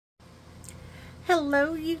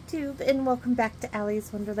Hello YouTube and welcome back to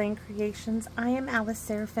Allie's Wonderland Creations. I am Alice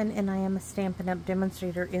Seraphin and I am a Stampin' Up!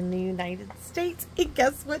 Demonstrator in the United States. And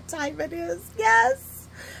guess what time it is? Yes!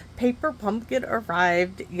 Paper Pumpkin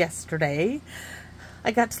arrived yesterday.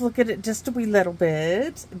 I got to look at it just a wee little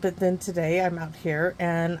bit, but then today I'm out here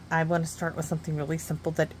and I want to start with something really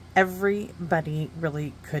simple that everybody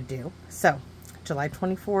really could do. So, July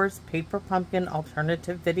 24th, Paper Pumpkin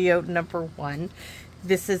alternative video number 1.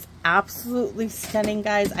 This is absolutely stunning,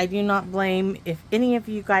 guys. I do not blame if any of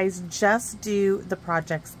you guys just do the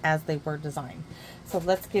projects as they were designed. So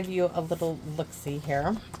let's give you a little look-see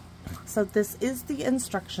here. So this is the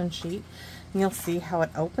instruction sheet. And you'll see how it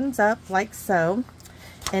opens up like so.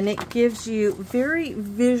 And it gives you very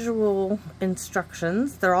visual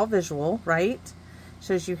instructions. They're all visual, right?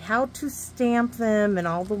 Shows you how to stamp them and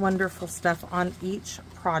all the wonderful stuff on each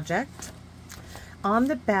project. On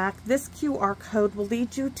the back, this QR code will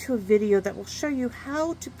lead you to a video that will show you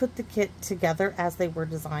how to put the kit together as they were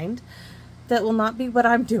designed. That will not be what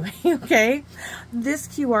I'm doing, okay? This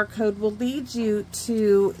QR code will lead you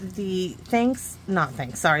to the that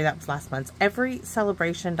was last month's Every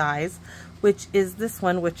Celebration dies, which is this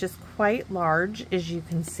one, which is quite large, as you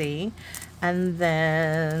can see. And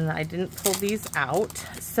then I didn't pull these out.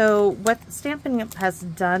 So what Stampin' Up! Has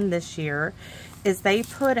done this year is they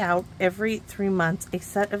put out every 3 months a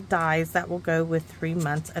set of dies that will go with 3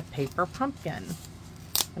 months of Paper Pumpkin.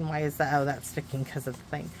 And why is that? Oh, that's sticking because of the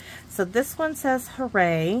thing. So this one says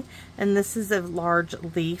hooray, and this is a large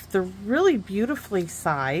leaf. They're really beautifully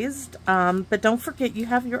sized, but don't forget you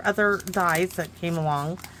have your other dies that came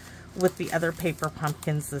along with the other Paper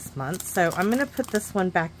Pumpkins this month. So I'm going to put this one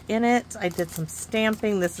back in it. I did some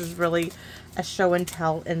stamping. This is really a show and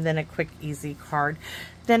tell, and then a quick easy card.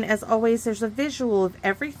 Then, as always, there's a visual of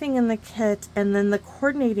everything in the kit, and then the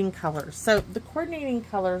coordinating colors. So the coordinating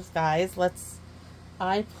colors, guys,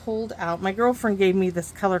 I pulled out, my girlfriend gave me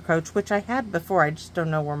this color coach, which I had before. I just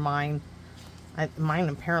don't know where mine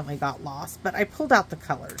apparently got lost, but I pulled out the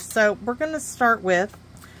colors. So we're going to start with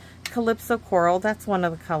Calypso Coral. That's one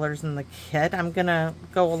of the colors in the kit. I'm going to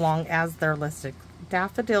go along as they're listed.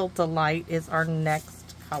 Daffodil Delight is our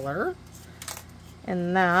next color,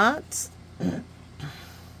 and that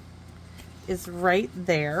is right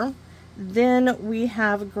there. Then we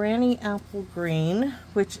have Granny Apple Green,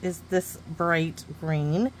 which is this bright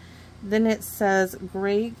green. Then it says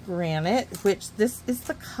Gray Granite, which this is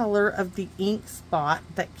the color of the ink spot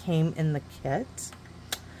that came in the kit.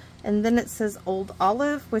 And then it says Old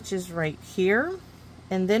Olive, which is right here.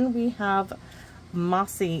 And then we have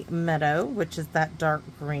Mossy Meadow, which is that dark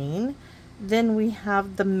green. Then we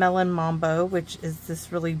have the Melon Mambo, which is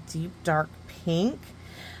this really deep dark pink.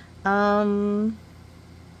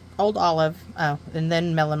 Old Olive, and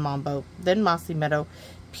then Melon Mambo, then Mossy Meadow,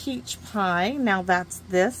 Peach Pie. Now that's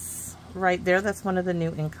this right there. That's one of the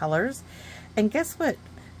new in colors. And guess what?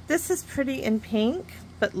 This is pretty in pink,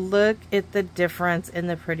 but look at the difference in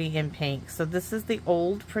the pretty in pink. So this is the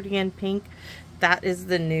old pretty in pink. That is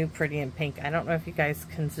the new pretty in pink. I don't know if you guys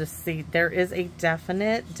can just see. There is a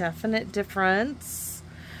definite difference.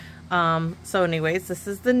 So anyways, this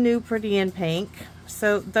is the new pretty in pink.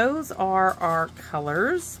 So those are our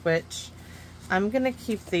colors, which I'm going to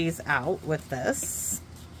keep these out with this.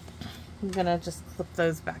 I'm going to just clip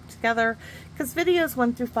those back together because videos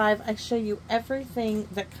 1 through 5, I show you everything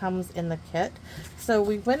that comes in the kit. So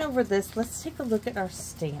we went over this. Let's take a look at our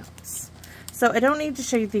stamps. So I don't need to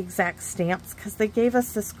show you the exact stamps because they gave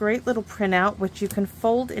us this great little printout, which you can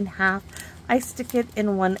fold in half. I stick it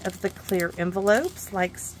in one of the clear envelopes,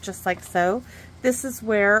 just like so. This is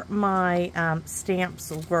where my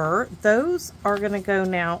stamps were. Those are going to go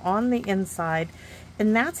now on the inside,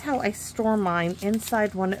 and that's how I store mine,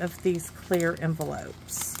 inside one of these clear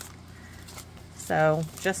envelopes. So,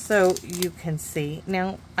 just so you can see.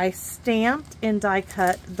 Now, I stamped and die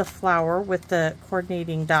cut the flower with the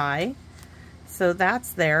coordinating die. So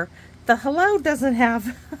that's there. The hello doesn't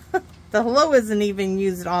have... the hello isn't even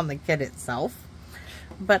used on the kit itself.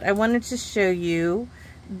 But I wanted to show you,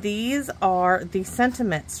 these are the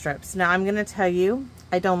sentiment strips. Now I'm going to tell you,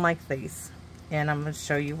 I don't like these. And I'm going to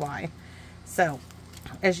show you why. So,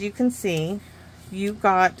 as you can see, you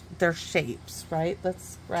got their shapes, right?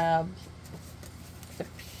 Let's grab a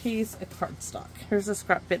piece of cardstock. Here's a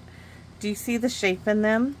scrap bit. Do you see the shape in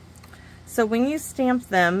them? So when you stamp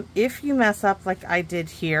them, if you mess up like I did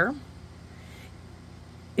here,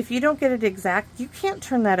 if you don't get it exact, you can't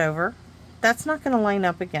turn that over. That's not going to line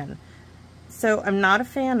up again. So I'm not a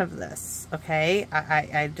fan of this, okay?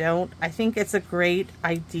 I think it's a great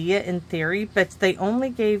idea in theory, but they only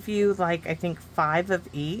gave you like, I think 5 of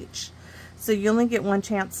each. So you only get one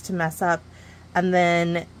chance to mess up. and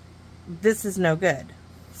then this is no good.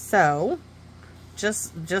 So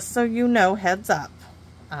just so you know, heads up,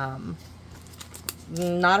 not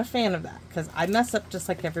a fan of that because I mess up just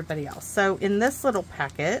like everybody else. So in this little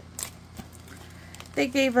packet, they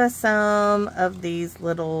gave us some of these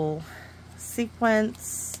little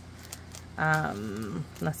sequins.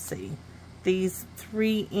 Let's see, these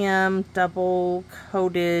 3M double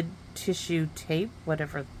coated tissue tape,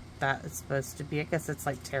 whatever that is supposed to be. I guess it's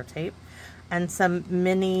like tear tape, and some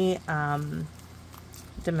mini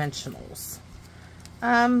dimensionals.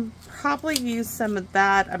 Probably use some of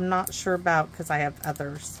that. I'm not sure about, because I have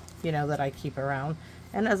others, you know, that I keep around.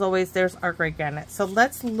 And as always, there's our gray granite. So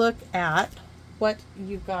let's look at what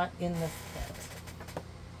you got in this kit.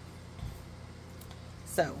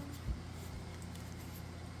 So,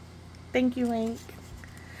 thank you, Hank.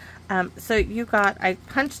 So you got, I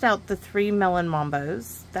punched out the 3 melon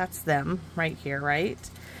mambos. That's them right here, right?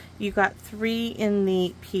 You got 3 in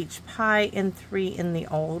the peach pie and 3 in the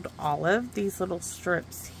old olive. These little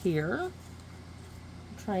strips here.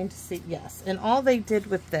 I'm trying to see, yes. And all they did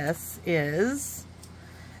with this is,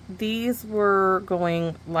 these were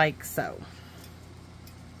going like so,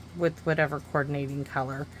 with whatever coordinating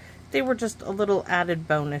color. They were just a little added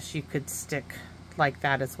bonus you could stick like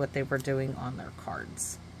that, is what they were doing on their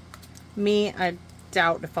cards. Me, I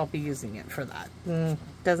doubt if I'll be using it for that.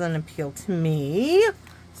 Doesn't appeal to me.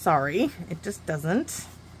 Sorry, it just doesn't.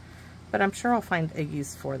 But I'm sure I'll find a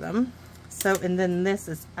use for them. So, and then this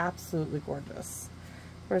is absolutely gorgeous.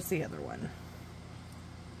 Where's the other one?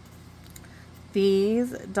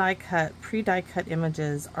 These die cut, pre-die cut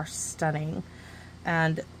images are stunning.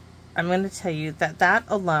 And I'm going to tell you that that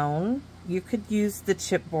alone, you could use the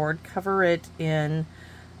chipboard, cover it in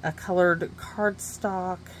a colored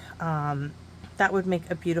cardstock. That would make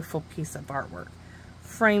a beautiful piece of artwork.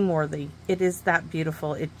 Frame worthy. It is that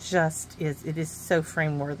beautiful. It just is. It is so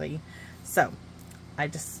frame worthy. So I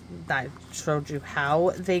showed you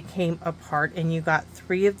how they came apart, and you got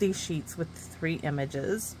 3 of these sheets with 3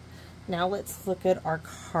 images. Now let's look at our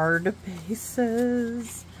card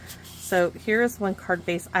bases. So here's one card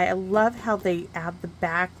base. I love how they add the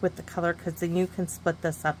back with the color, because then you can split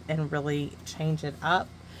this up and really change it up.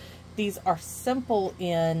 These are simple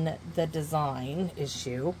in the design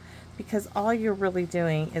issue, because all you're really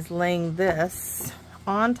doing is laying this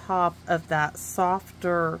on top of that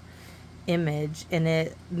softer image, and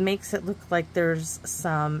it makes it look like there's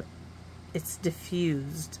some, it's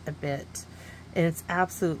diffused a bit, and it's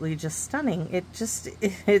absolutely just stunning.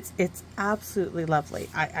 It's absolutely lovely.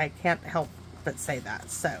 I can't help but say that.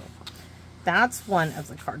 So that's one of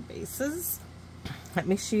the card bases. Let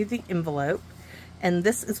me show you the envelope. And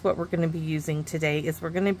this is what we're going to be using today, is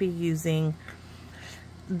we're going to be using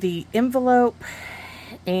the envelope,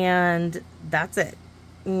 and that's it.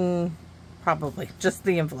 Probably just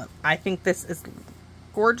the envelope. I think this is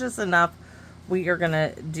gorgeous enough. We are going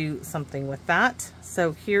to do something with that.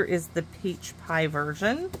 So here is the peach pie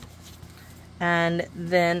version. And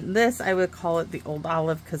then this, I would call it the old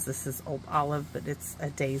olive, because this is old olive, but it's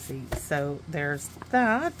a daisy. So there's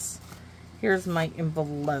that. Here's my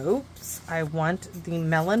envelopes. I want the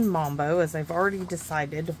melon mambo, as I've already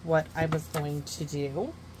decided what I was going to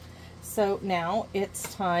do. So now it's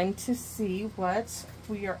time to see what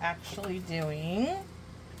we are actually doing.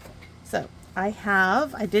 So I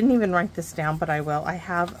didn't even write this down, but I will. I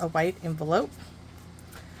have a white envelope.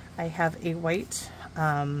 I have a white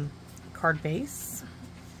card base.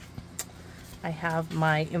 I have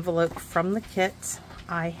my envelope from the kit.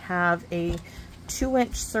 I have a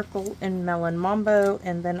 2-inch circle in melon mambo,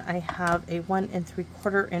 and then I have a 1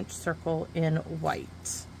 3/4 inch circle in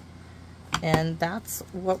white. And that's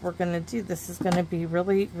what we're going to do. This is going to be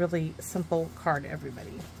really, really simple card,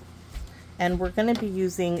 everybody. And we're going to be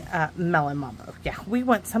using melon mambo. Yeah, we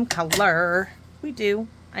want some color. We do.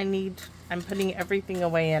 I'm putting everything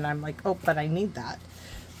away, and I'm like, oh, but I need that.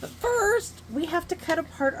 But first, we have to cut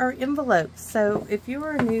apart our envelopes. So if you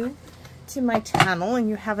are new to my channel and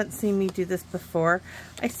you haven't seen me do this before,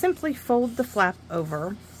 I simply fold the flap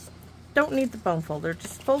over. Don't need the bone folder,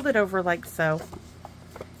 just fold it over like so.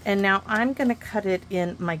 And now I'm going to cut it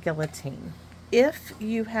in my guillotine. If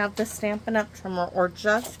you have the Stampin' Up! Trimmer or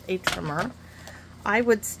just a trimmer, I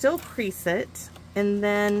would still crease it and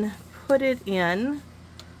then put it in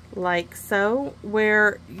like so,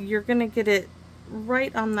 where you're going to get it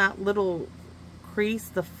right on that little crease,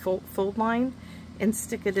 the fold line, and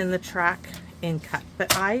stick it in the track and cut.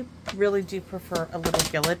 But I really do prefer a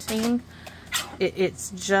little guillotine.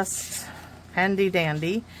 It's just handy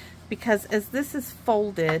dandy, because as this is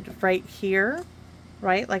folded right here,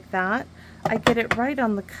 right like that, I get it right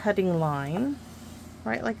on the cutting line,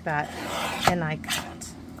 right like that. and I cut.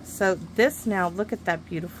 So this now, look at that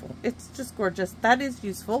beautiful. It's just gorgeous. That is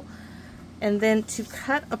useful. And then to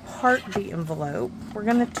cut apart the envelope, we're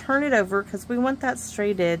going to turn it over because we want that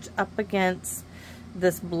straight edge up against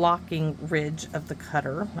this blocking ridge of the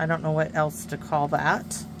cutter. I don't know what else to call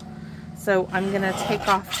that. So I'm going to take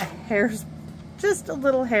off a hair's, just a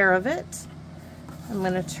little hair of it. I'm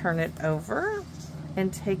going to turn it over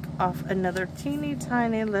and take off another teeny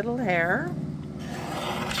tiny little hair.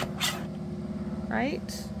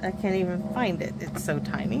 Right? I can't even find it. It's so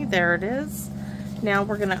tiny. There it is. Now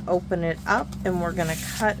we're going to open it up and we're going to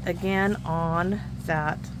cut again on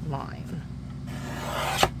that line.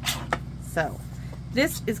 So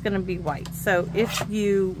this is going to be white. So if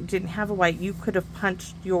you didn't have a white, you could have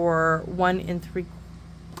punched your 1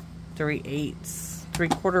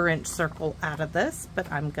 3/4 inch circle out of this,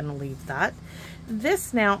 but I'm going to leave that.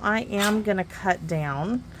 This now I am going to cut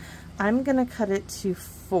down. I'm going to cut it to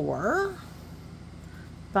 4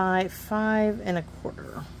 by 5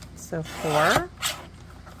 1/4. So 4.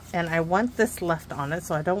 And I want this left on it,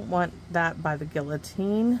 so I don't want that by the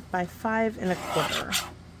guillotine, by 5 1/4.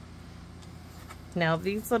 Now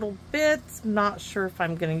these little bits, not sure if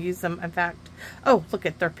I'm going to use them. In fact, oh, look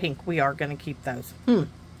at, they're pink. We are going to keep those.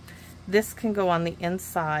 This can go on the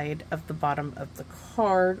inside of the bottom of the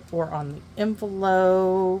card or on the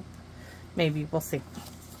envelope. Maybe, we'll see.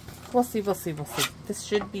 We'll see, we'll see, we'll see. This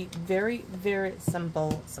should be very, very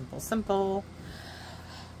simple, simple.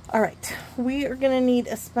 All right, we are going to need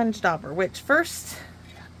a sponge dauber, which first,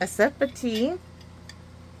 a sip of tea.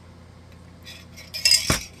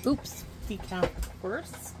 Oops, decaf, of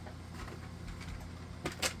course.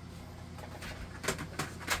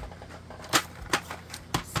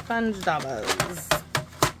 Sponge daubers.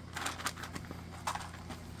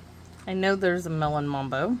 I know there's a melon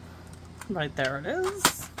mambo. Right there it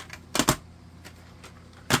is.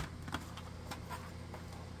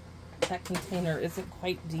 That container isn't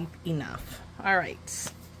quite deep enough. All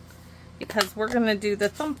right. Because we're going to do the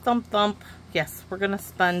thump, thump, thump. Yes, we're going to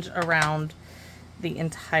sponge around the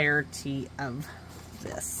entirety of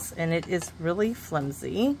this. And it is really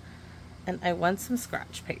flimsy. And I want some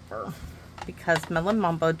scratch paper. Because Melon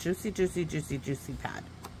Mambo, juicy, juicy, juicy, juicy pad.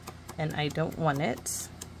 And I don't want it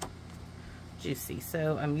juicy.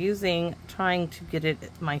 So I'm trying to get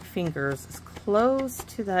it, my fingers as close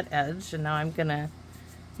to that edge. And now I'm going to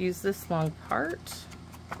use this long part.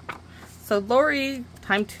 So Lori,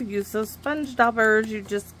 time to use those sponge daubers you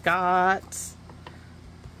just got.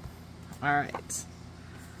 All right.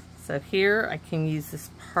 So here I can use this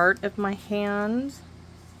part of my hand,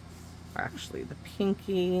 or actually the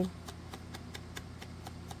pinky.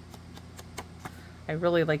 I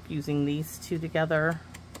really like using these two together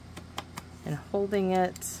and holding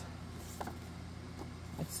it.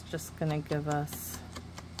 It's just going to give us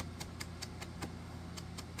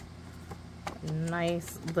a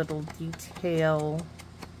nice little detail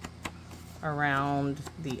around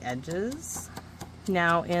the edges.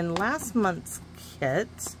 Now in last month's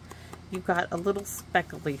kit, you got a little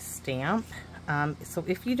speckly stamp. So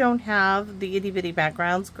if you don't have the itty bitty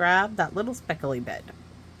backgrounds, grab that little speckly bit.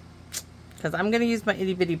 Because I'm going to use my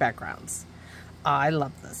itty bitty backgrounds. I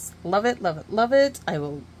love this. Love it, love it, love it. I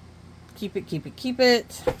will keep it, keep it, keep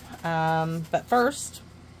it. But first,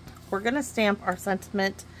 we're going to stamp our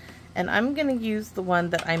sentiment. And I'm going to use the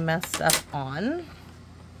one that I messed up on,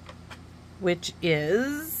 which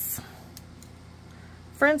is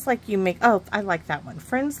Friends Like You Make, oh, I like that one.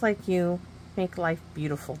 Friends Like You Make Life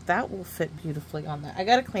Beautiful. That will fit beautifully on that. I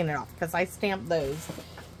got to clean it off because I stamped those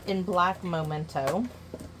in black Memento.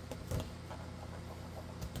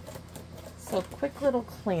 So quick little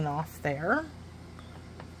clean off there.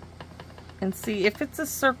 And see if it's a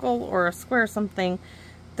circle or a square or something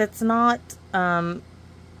that's not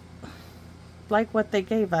like what they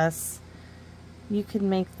gave us, you can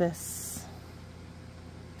make this.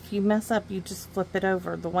 If you mess up, you just flip it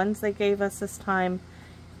over. The ones they gave us this time,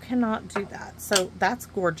 you cannot do that. So that's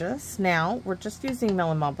gorgeous. Now we're just using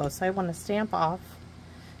Melon Mambo, so I want to stamp off,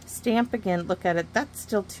 stamp again, look at it. That's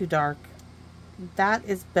still too dark. That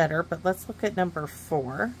is better, but let's look at number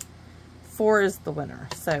 4. 4 is the winner.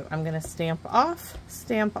 So I'm going to stamp off,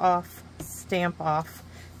 stamp off, stamp off.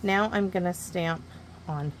 Now I'm going to stamp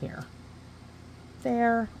on here.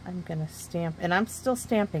 There, I'm going to stamp, and I'm still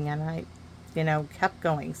stamping, and I, kept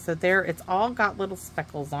going. So there, it's all got little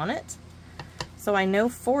speckles on it. So I know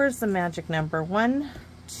 4 is the magic number. 1,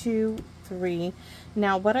 2, 3.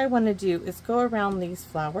 Now what I want to do is go around these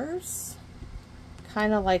flowers,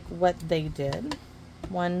 kind of like what they did.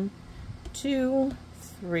 1, 2,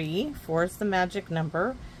 3. 4 is the magic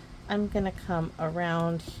number. I'm going to come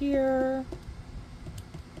around here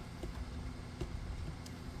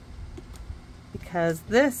because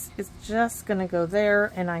this is just going to go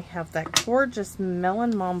there, and I have that gorgeous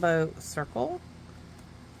Melon Mambo circle.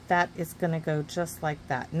 That is going to go just like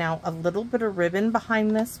that. Now, a little bit of ribbon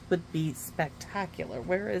behind this would be spectacular.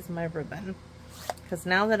 Where is my ribbon? Because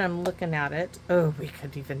now that I'm looking at it, oh, we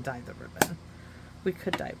could even dye the ribbon. We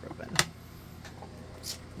could dye ribbon.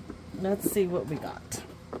 Let's see what we got.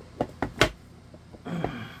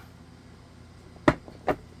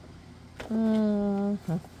 Oh,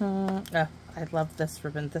 I love this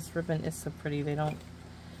ribbon. This ribbon is so pretty. They don't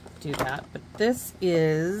do that. But this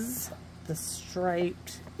is the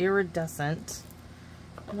striped iridescent.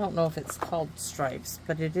 I don't know if it's called stripes,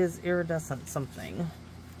 but it is iridescent something.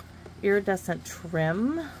 Iridescent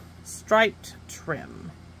trim. Striped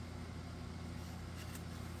trim.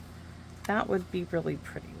 That would be really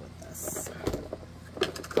pretty with this.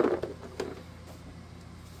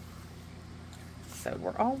 So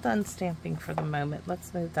we're all done stamping for the moment.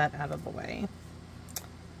 Let's move that out of the way.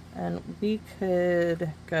 And we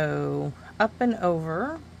could go up and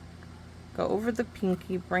over. Go over the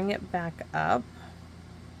pinky, bring it back up.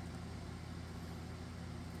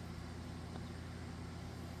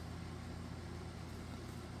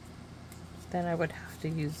 Then I would have to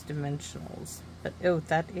use dimensionals. But oh,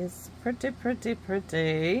 that is pretty, pretty,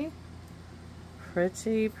 pretty.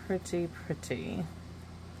 Pretty, pretty, pretty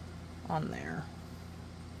on there.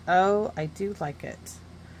 Oh, I do like it.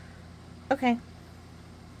 Okay.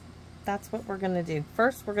 That's what we're going to do.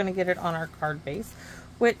 First, we're going to get it on our card base,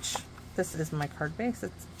 which this is my card base.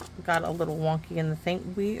 It's got a little wonky in the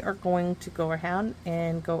thing. We are going to go around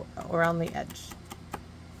and go around the edge.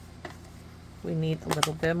 We need a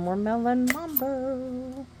little bit more Melon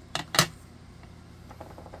Mambo.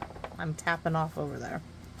 I'm tapping off over there.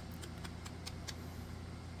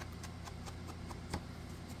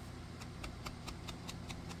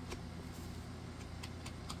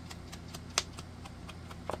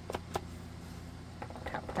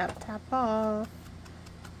 Tap, tap, tap off.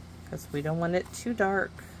 Because we don't want it too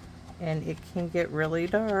dark. And it can get really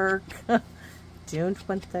dark. Don't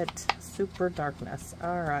want that super darkness.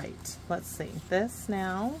 Alright, let's see. This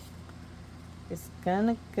now is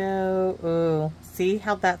gonna go, ooh, see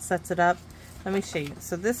how that sets it up? Let me show you.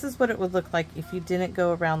 So this is what it would look like if you didn't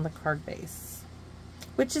go around the card base,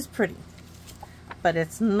 which is pretty, but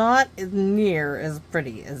it's not near as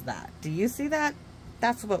pretty as that. Do you see that?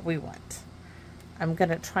 That's what we want. I'm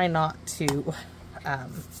gonna try not to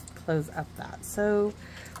close up that. So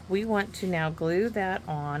we want to now glue that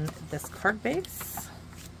on this card base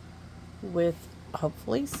with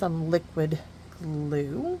hopefully some liquid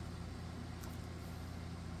glue.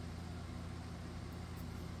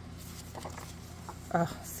 Oh,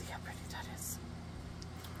 see how pretty that is.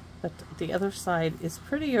 But the other side is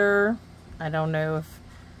prettier. I don't know if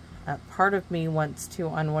part of me wants to,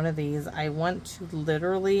 on one of these, I want to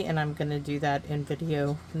literally, and I'm going to do that in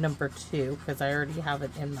video number 2 because I already have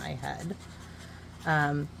it in my head.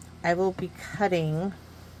 I will be cutting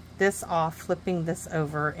this off, flipping this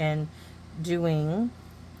over, and doing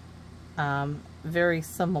very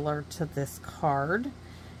similar to this card.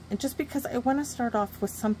 And just because I want to start off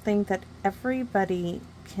with something that everybody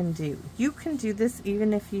can do. You can do this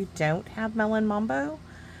even if you don't have Melon Mambo.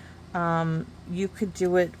 You could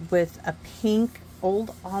do it with a pink,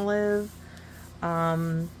 old olive,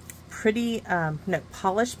 pretty, no,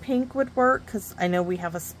 polished pink would work, because I know we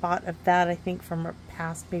have a spot of that, I think, from a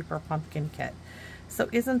past paper pumpkin kit. So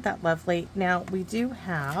isn't that lovely? Now, we do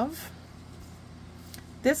have,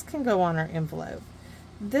 this can go on our envelope.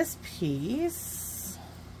 This piece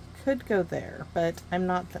could go there, but I'm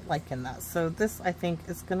not liking that. So this, I think,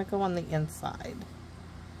 is going to go on the inside.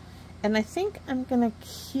 And I think I'm going to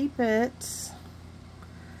keep it,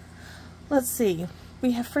 let's see,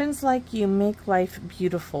 we have friends like you, make life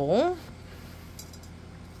beautiful.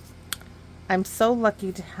 I'm so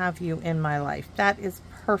lucky to have you in my life. That is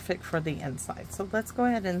perfect for the inside. So let's go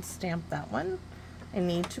ahead and stamp that one. I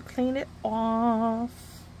need to clean it off.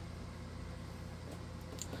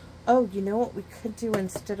 Oh, you know what we could do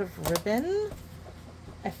instead of ribbon?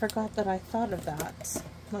 I forgot that I thought of that.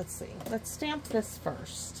 Let's see. Let's stamp this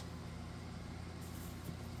first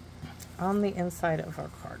on the inside of our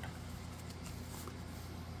card.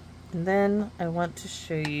 And then I want to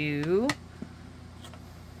show you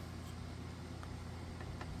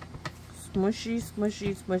smushy,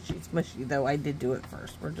 smushy, smushy, smushy, though I did do it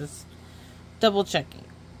first. We're just double checking.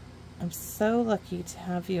 I'm so lucky to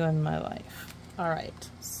have you in my life. Alright,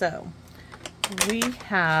 so we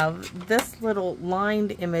have this little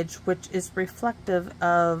lined image, which is reflective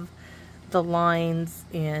of the lines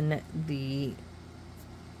in the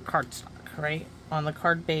cardstock, right? On the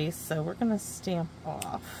card base. So we're going to stamp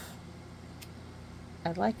off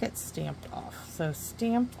I like it stamped off. So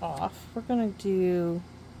stamped off, we're going to do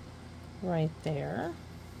right there.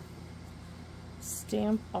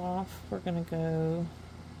 Stamp off, we're going to go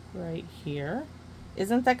right here.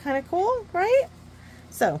 Isn't that kind of cool, right?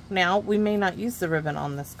 So now we may not use the ribbon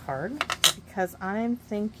on this card because I'm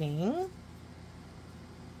thinking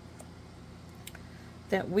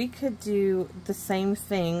that we could do the same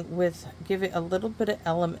thing with, give it a little bit of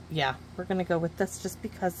element. Yeah, we're going to go with this just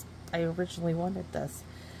because I originally wanted this.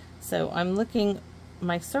 So I'm looking,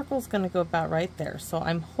 my circle's going to go about right there. So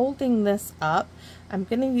I'm holding this up. I'm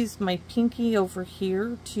going to use my pinky over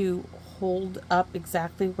here to hold up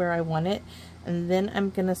exactly where I want it. And then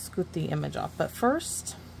I'm going to scoot the image off. But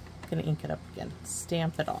first, I'm going to ink it up again,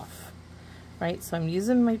 stamp it off. Right, so I'm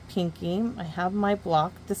using my pinky. I have my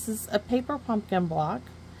block. This is a paper pumpkin block.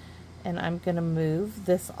 And I'm going to move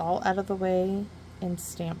this all out of the way and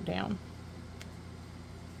stamp down.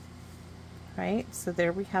 Right, so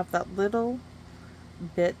there we have that little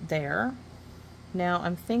bit there. Now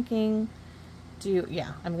I'm thinking,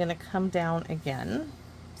 I'm going to come down again,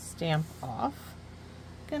 stamp off.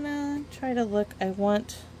 Gonna try to look, I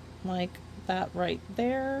want like that right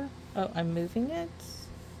there. Oh, I'm moving it.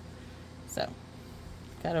 So,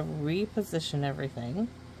 gotta reposition everything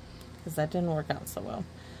because that didn't work out so well.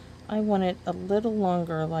 I want it a little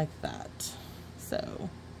longer like that. So,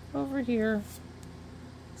 over here,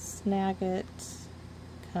 snag it,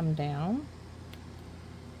 come down.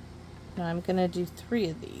 Now I'm gonna do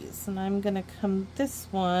 3 of these, and I'm gonna come this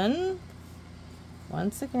one,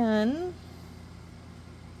 once again,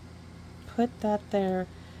 put that there.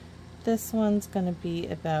 This one's going to be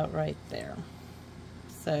about right there.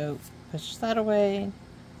 So push that away,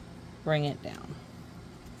 bring it down.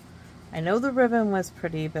 I know the ribbon was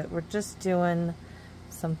pretty, but we're just doing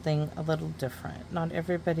something a little different. Not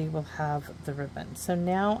everybody will have the ribbon. So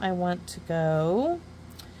now I want to go,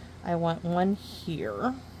 I want one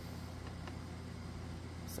here.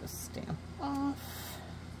 So stamp off.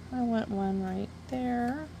 I want one right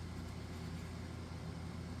there.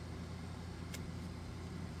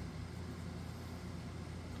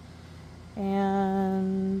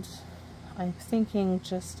 And I'm thinking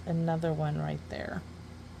just another one right there,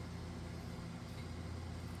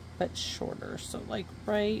 but shorter, so like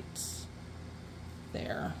right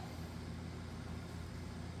there.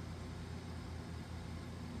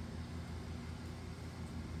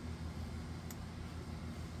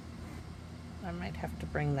 I might have to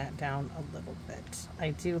bring that down a little bit.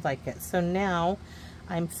 I do like it. So now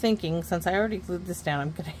I'm thinking, since I already glued this down,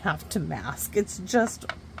 I'm going to have to mask. It's just,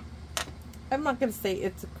 I'm not going to say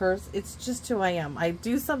it's a curse. It's just who I am. I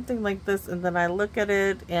do something like this and then I look at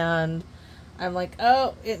it and I'm like,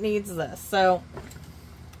 oh, it needs this. So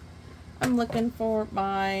I'm looking for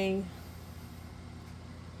my,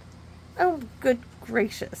 oh, good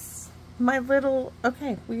gracious. My little,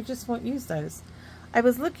 okay, we just won't use those. I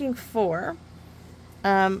was looking for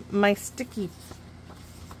my sticky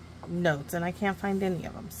notes and I can't find any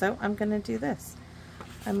of them. So I'm going to do this.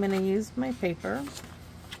 I'm going to use my paper.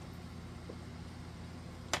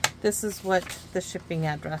 This is what the shipping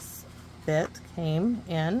address bit came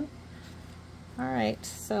in. Alright,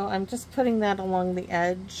 so I'm just putting that along the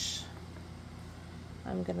edge.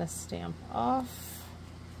 I'm going to stamp off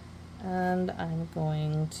and I'm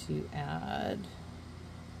going to add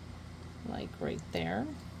like right there.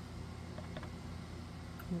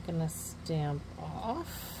 I'm going to stamp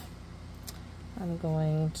off. I'm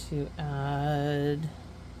going to add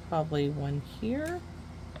probably one here.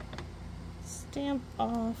 Stamp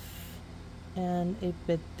off and a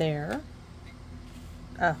bit there.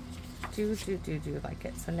 Oh, do like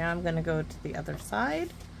it. So now I'm going to go to the other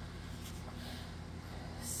side.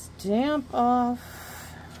 Stamp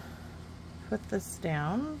off. Put this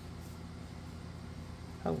down.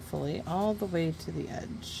 Hopefully all the way to the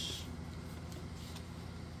edge.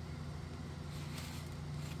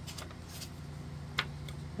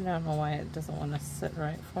 I don't know why it doesn't want to sit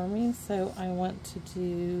right for me, so I want to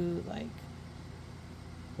do like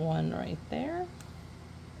one right there.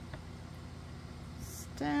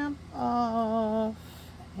 Stamp off,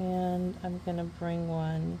 and I'm going to bring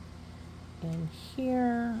one in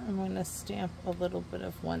here. I'm going to stamp a little bit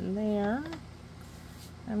of one there.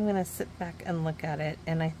 I'm going to sit back and look at it,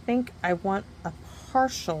 and I think I want a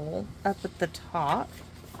partial up at the top,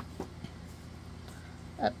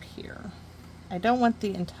 up here. I don't want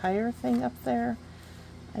the entire thing up there.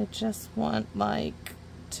 I just want like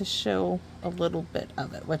to show a little bit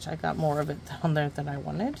of it, which I got more of it down there than I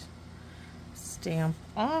wanted. Stamp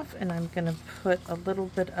off, and I'm going to put a little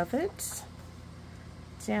bit of it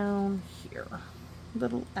down here.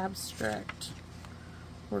 Little abstract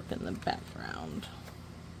work in the background.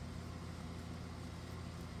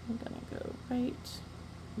 I'm gonna go right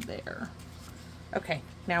there. Okay,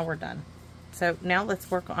 now we're done. So now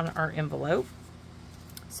let's work on our envelope.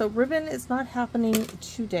 So ribbon is not happening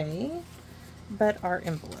today, but our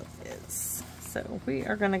envelope is. So we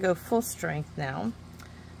are gonna go full strength now.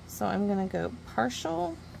 So I'm gonna go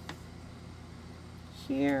partial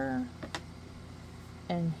here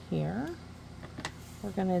and here.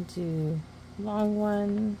 We're gonna do long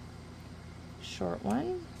one, short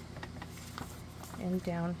one, and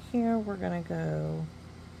down here we're gonna go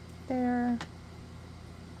there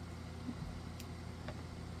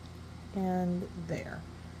and there.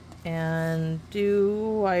 And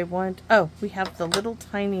do I want, oh, we have the little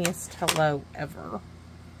tiniest hello ever.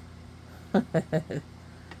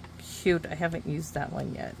 Cute. I haven't used that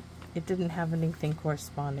one yet. It didn't have anything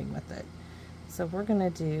corresponding with it. So we're gonna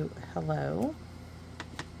do hello,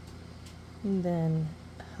 and then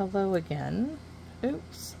hello again.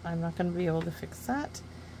 Oops, I'm not gonna be able to fix that.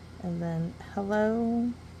 And then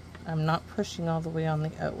hello. I'm not pushing all the way on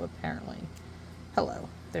the O apparently. Hello.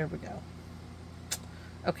 There we go.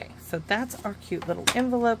 Okay, so that's our cute little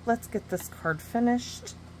envelope. Let's get this card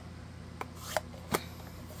finished.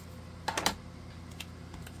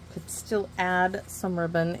 Could still add some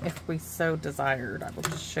ribbon if we so desired. I will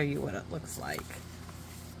just show you what it looks like.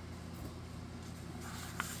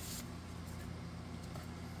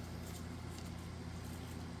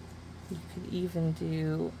 You could even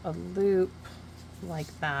do a loop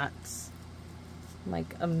like that,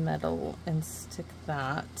 like a metal, and stick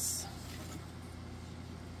that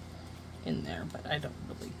in there, but I don't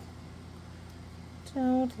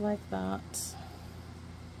like that.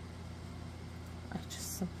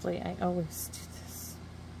 I always do this.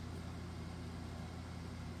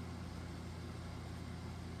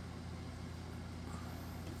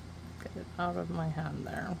 Get it out of my hand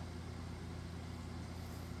there.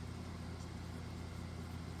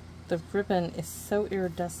 The ribbon is so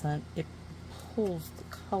iridescent, it pulls the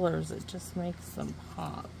colors, it just makes them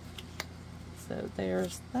pop. So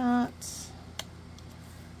there's that.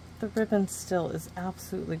 The ribbon still is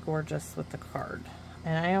absolutely gorgeous with the card.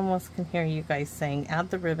 And I almost can hear you guys saying, add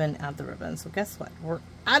the ribbon, add the ribbon. So guess what? We're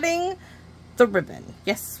adding the ribbon.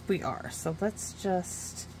 Yes, we are. So let's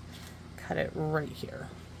just cut it right here.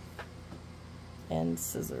 And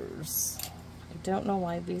scissors. I don't know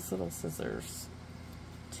why these little scissors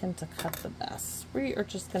tend to cut the best. We are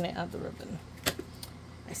just going to add the ribbon.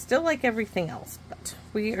 I still like everything else, but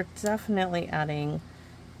we are definitely adding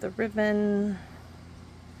the ribbon.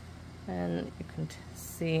 And you can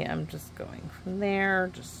see I'm just going from there,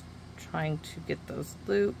 just trying to get those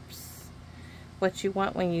loops. What you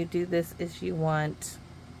want when you do this is you want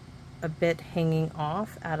a bit hanging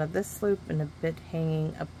off out of this loop and a bit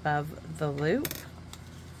hanging above the loop.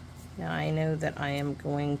 Now I know that I am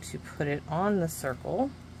going to put it on the circle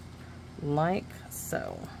like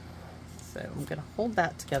so. So I'm going to hold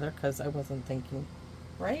that together because I wasn't thinking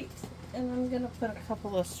right. And I'm going to put a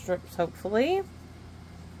couple of strips, hopefully,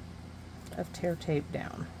 of tear tape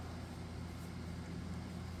down.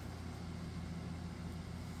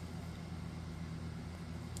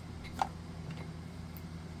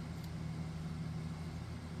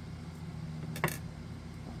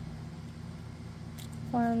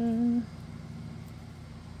 One,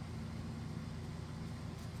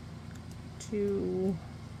 two,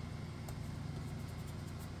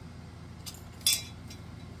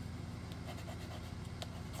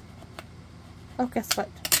 oh, guess what?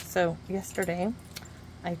 So yesterday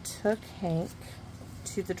I took Hank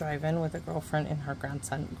to the drive-in with a girlfriend and her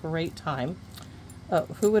grandson. Great time. Oh,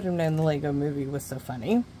 who would have known the Lego movie was so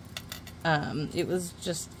funny? It was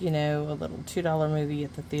just, you know, a little $2 movie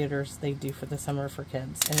at the theaters they do for the summer for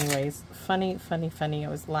kids. Anyways, funny, funny, funny. I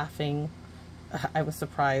was laughing. I was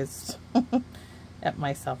surprised at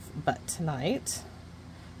myself. But tonight,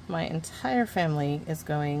 my entire family is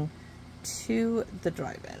going to the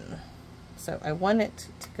drive-in. So I want it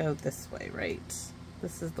to go this way, right?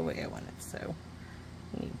 This is the way I want it. So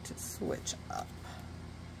I need to switch up.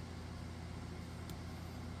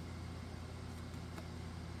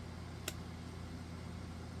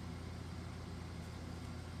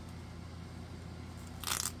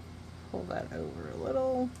 Pull that over a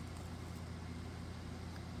little.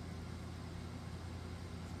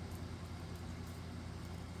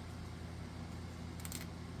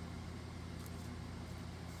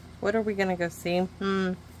 What are we going to go see?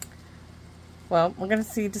 Well, we're going to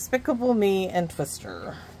see Despicable Me and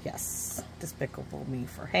Twister. Yes, Despicable Me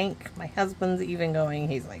for Hank. My husband's even going.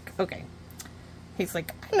 He's like, okay. He's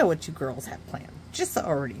like, I know what you girls have planned. Jissa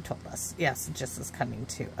already told us. Yes, Jissa's coming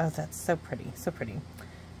too. Oh, that's so pretty. So pretty.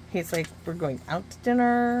 He's like, we're going out to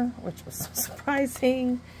dinner, which was so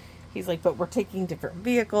surprising. He's like, but we're taking different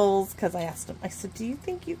vehicles, because I asked him, I said, do you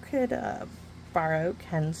think you could borrow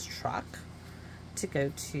Ken's truck to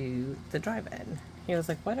go to the drive-in? He was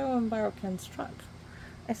like, why do I want to borrow Ken's truck?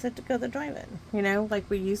 I said, to go to the drive-in. You know, like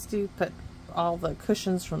we used to put all the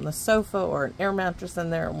cushions from the sofa or an air mattress in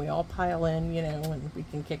there, and we all pile in, you know, and we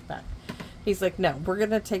can kick back. He's like, no, we're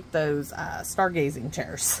going to take those stargazing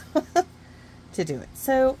chairs to do it.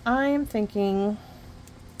 So I'm thinking,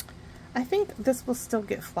 I think this will still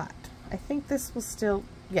get flat. I think this will still,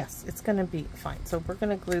 yes, it's going to be fine. So we're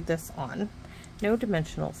going to glue this on. No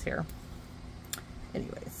dimensionals here.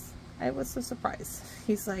 Anyways, I was so surprised.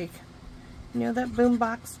 He's like, you know that boom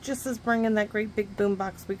box? Just is bringing that great big boom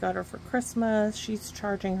box we got her for Christmas. She's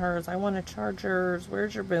charging hers. I want to charge hers.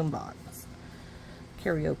 Where's your boom box?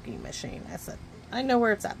 Karaoke machine. I said, I know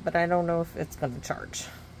where it's at, but I don't know if it's going to charge.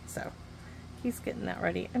 So he's getting that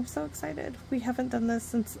ready. I'm so excited. We haven't done this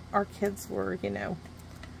since our kids were, you know,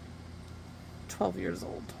 12 years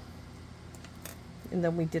old. And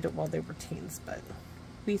then we did it while they were teens, but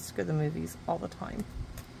we used to go to the movies all the time.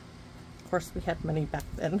 Of course, we had money back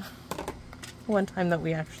then. One time that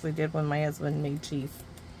we actually did when my husband made chief.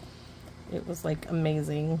 It was like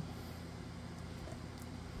amazing.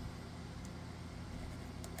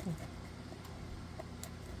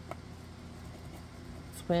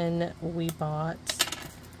 It's when we bought,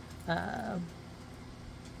 oh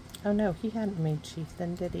no, he hadn't made chief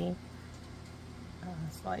then, did he?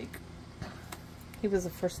 It's like, he was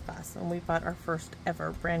a first class, and we bought our first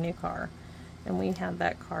ever brand new car, and we had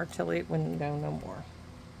that car till it wouldn't go no more.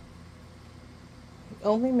 The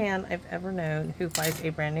only man I've ever known who buys a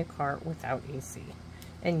brand new car without AC.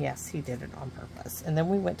 And yes, he did it on purpose. And then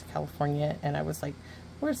we went to California, and I was like,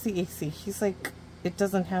 where's the AC? He's like, it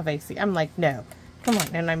doesn't have AC. I'm like, no, come on.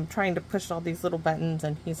 And I'm trying to push all these little buttons,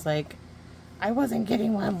 and he's like, I wasn't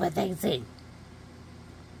getting one with AC.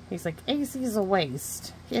 He's like, AC is a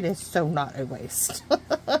waste. It is so not a waste.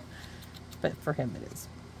 But for him it is.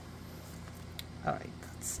 Alright,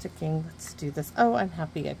 that's sticking. Let's do this. Oh, I'm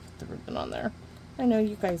happy I put the ribbon on there. I know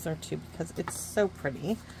you guys are too, because it's so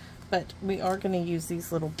pretty. But we are going to use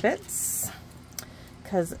these little bits,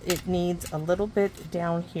 because it needs a little bit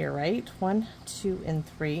down here, right? 1, 2, and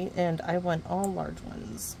 3. And I want all large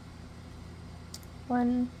ones.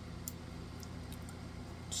 1,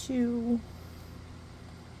 2,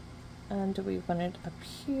 and do we want it up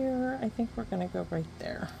here? I think we're going to go right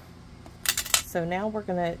there. So now we're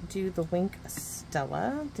going to do the Wink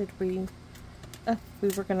Stella. Did we? We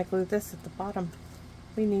were going to glue this at the bottom.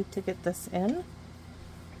 We need to get this in.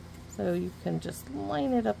 So you can just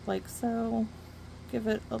line it up like so. Give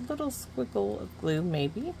it a little squiggle of glue,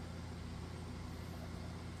 maybe.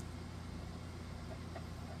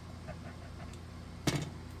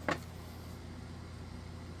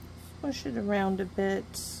 Push it around a bit.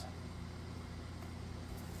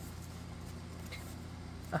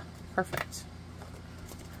 Perfect.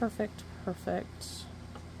 Perfect, perfect.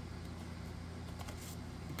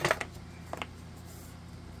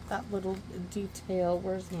 That little detail.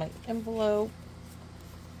 Where's my envelope?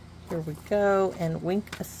 Here we go. And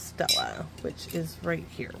Wink Stella, which is right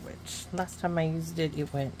here, which last time I used it,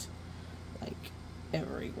 it went like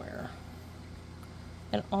everywhere.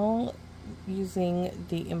 And all using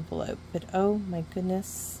the envelope. But oh my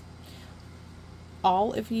goodness.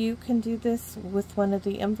 All of you can do this with one of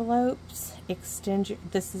the envelopes. Extend your,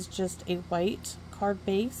 this is just a white card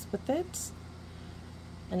base with it.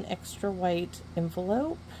 An extra white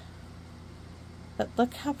envelope. But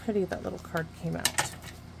look how pretty that little card came out.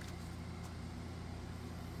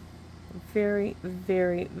 Very,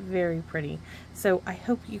 very, very pretty. So I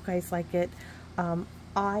hope you guys like it.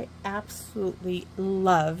 I absolutely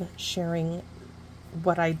love sharing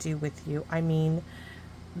what I do with you. I mean,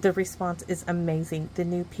 the response is amazing. The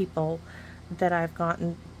new people that I've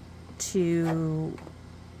gotten to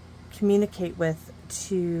communicate with,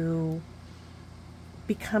 to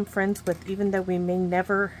become friends with, even though we may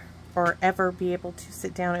never or ever be able to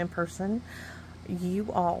sit down in person, you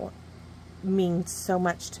all mean so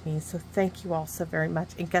much to me. So thank you all so very much.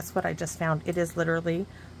 And guess what I just found? It is literally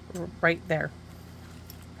right there.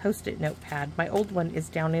 Post-it notepad. My old one is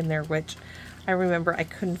down in there, which I remember I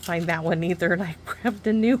couldn't find that one either, and I grabbed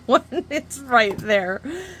a new one. It's right there.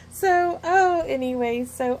 So, anyway,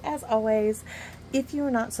 so as always, if you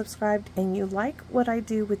are not subscribed and you like what I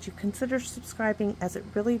do, would you consider subscribing, as it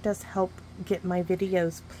really does help get my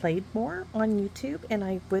videos played more on YouTube, and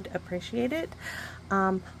I would appreciate it.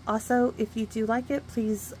 Also, if you do like it,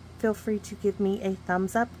 please feel free to give me a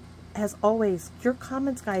thumbs up. As always, your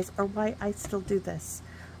comments, guys, are why I still do this.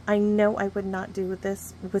 I know I would not do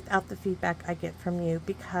this without the feedback I get from you,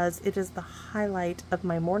 because it is the highlight of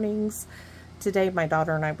my mornings. Today my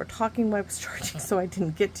daughter and I were talking while I was charging, so I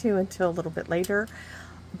didn't get to until a little bit later.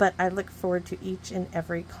 But I look forward to each and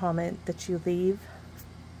every comment that you leave.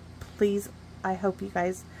 Please, I hope you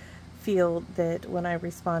guys feel that when I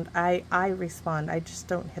respond, I respond. I just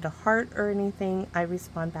don't hit a heart or anything. I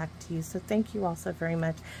respond back to you. So thank you all so very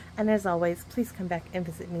much. And as always, please come back and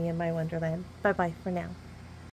visit me in my wonderland. Bye-bye for now.